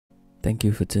Thank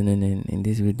you for tuning in. In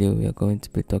this video, we are going to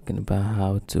be talking about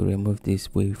how to remove this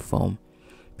waveform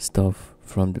stuff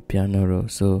from the piano roll.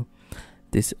 So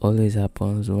this always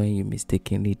happens when you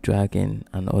mistakenly drag in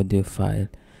an audio file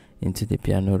into the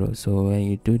piano roll. So when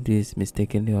you do this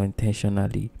mistakenly or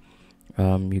intentionally,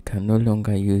 you can no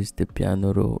longer use the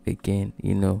piano roll again,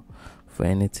 for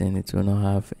anything. It will not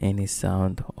have any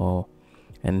sound or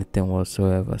anything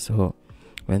whatsoever. So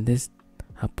when this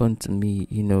happened to me,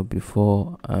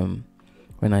 before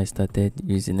when I started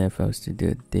using FL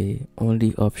Studio, the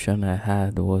only option I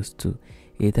had was to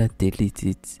either delete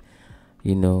it,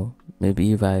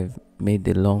 maybe if I've made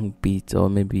a long beat,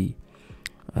 or maybe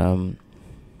the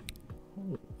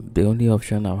only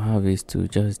option I'll have is to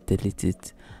just delete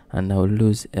it, and I'll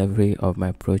lose every of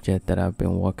my project that I've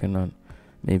been working on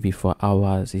maybe for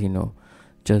hours,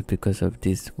 just because of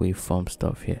this waveform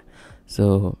stuff here.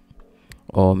 So,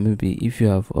 or maybe if you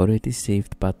have already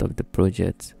saved part of the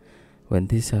project, when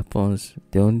this happens,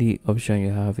 the only option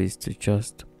you have is to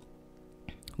just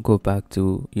go back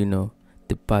to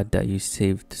the part that you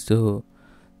saved. So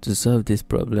to solve this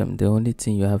problem, the only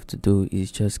thing you have to do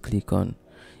is just click on,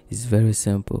 it's very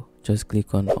simple, just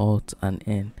click on Alt and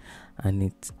N, and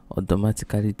it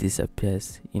automatically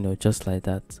disappears, just like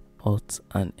that. Alt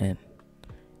and N.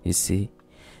 You see,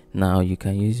 now you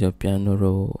can use your piano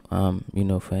roll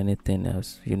for anything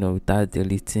else, without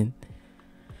deleting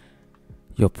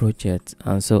your project,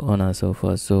 and so on and so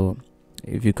forth. So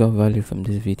if you got value from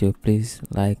this video, please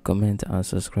like, comment and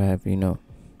subscribe,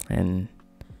 and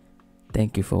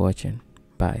thank you for watching.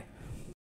 Bye.